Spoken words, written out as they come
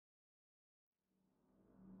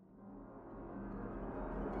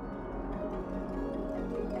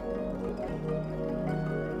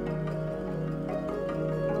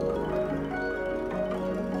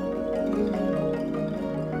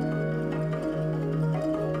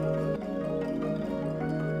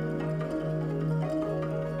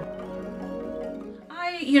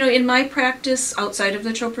you know, in my practice outside of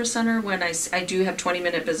the Chopra Center, when I do have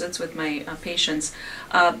 20-minute visits with my patients,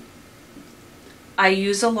 I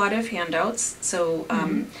use a lot of handouts. So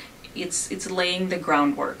it's laying the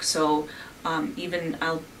groundwork. So even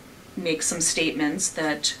I'll make some statements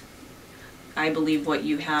that I believe what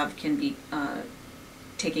you have can be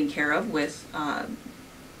taken care of with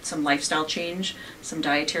some lifestyle change, some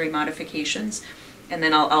dietary modifications. And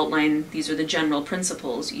then I'll outline, these are the general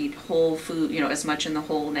principles. Eat whole food, you know, as much in the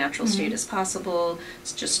whole natural state as possible.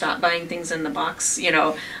 Just stop buying things in the box, you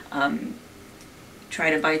know. Try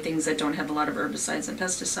to buy things that don't have a lot of herbicides and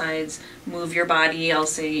pesticides. Move your body. I'll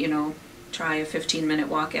say, you know, try a 15-minute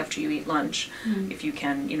walk after you eat lunch, if you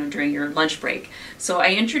can, you know, during your lunch break. So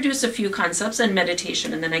I introduce a few concepts and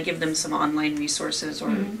meditation, and then I give them some online resources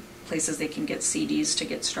or places they can get CDs to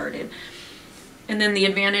get started. And then the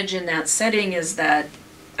advantage in that setting is that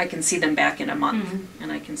I can see them back in a month,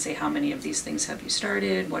 and I can say, how many of these things have you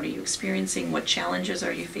started? What are you experiencing? What challenges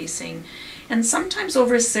are you facing? And sometimes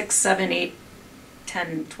over 6, 7, 8,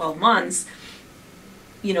 10, 12 months,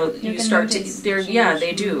 you know, you start to, yeah,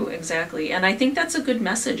 they do, exactly. And I think that's a good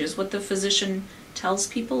message, is what the physician tells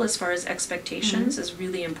people as far as expectations is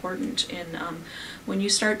really important. And when you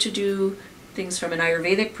start to do things from an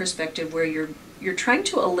Ayurvedic perspective, where you're trying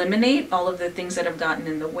to eliminate all of the things that have gotten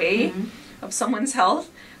in the way of someone's health.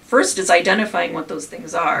 First, it's identifying what those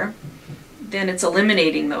things are. Then it's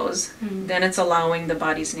eliminating those. Then it's allowing the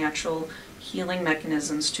body's natural healing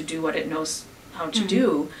mechanisms to do what it knows how to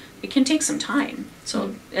do. It can take some time.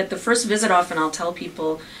 So at the first visit, often I'll tell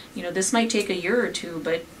people, you know, this might take a year or two,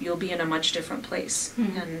 but you'll be in a much different place.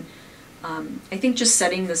 And I think just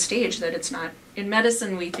setting the stage that it's not, in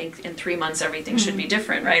medicine we think in 3 months everything should be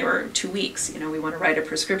different, right? Or 2 weeks, you know, we want to write a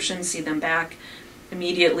prescription, see them back,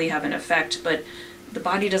 immediately have an effect, but the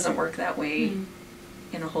body doesn't work that way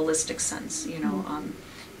in a holistic sense, you know.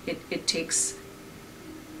 It takes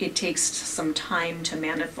some time to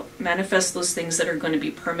manifest those things that are going to be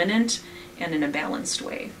permanent and in a balanced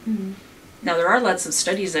way. Now there are lots of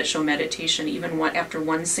studies that show meditation, even after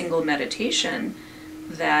one single meditation,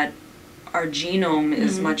 that our genome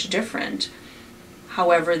is much different.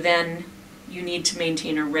 However, then you need to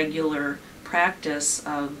maintain a regular practice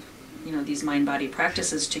of, you know, these mind-body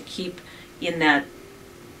practices to keep in that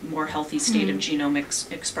more healthy state of genomic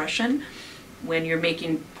expression. When you're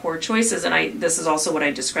making poor choices, and this is also what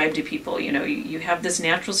I describe to people, you know, you have this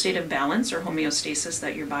natural state of balance or homeostasis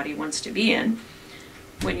that your body wants to be in.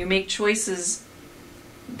 When you make choices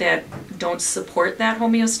that don't support that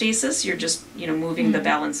homeostasis, you're just, you know, moving the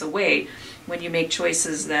balance away. When you make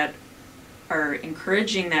choices that are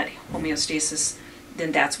encouraging that homeostasis,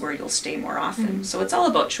 then that's where you'll stay more often. So it's all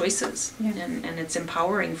about choices, and it's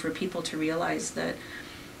empowering for people to realize that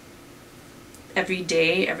every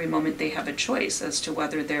day, every moment, they have a choice as to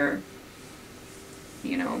whether they're,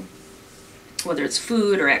 you know, whether it's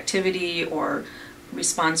food or activity or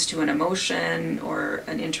response to an emotion or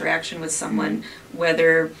an interaction with someone,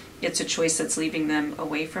 whether it's a choice that's leaving them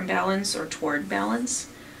away from balance or toward balance.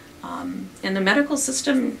 In the medical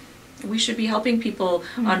system, we should be helping people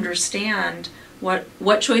understand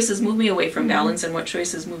what choices move me away from balance and what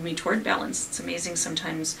choices move me toward balance. It's amazing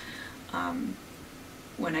sometimes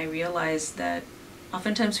when I realize that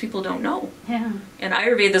oftentimes people don't know. And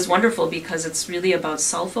Ayurveda is wonderful because it's really about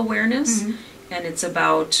self-awareness, and it's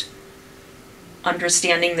about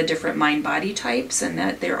understanding the different mind-body types, and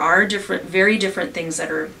that there are very different things that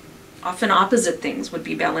are often opposite things would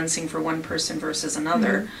be balancing for one person versus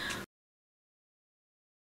another.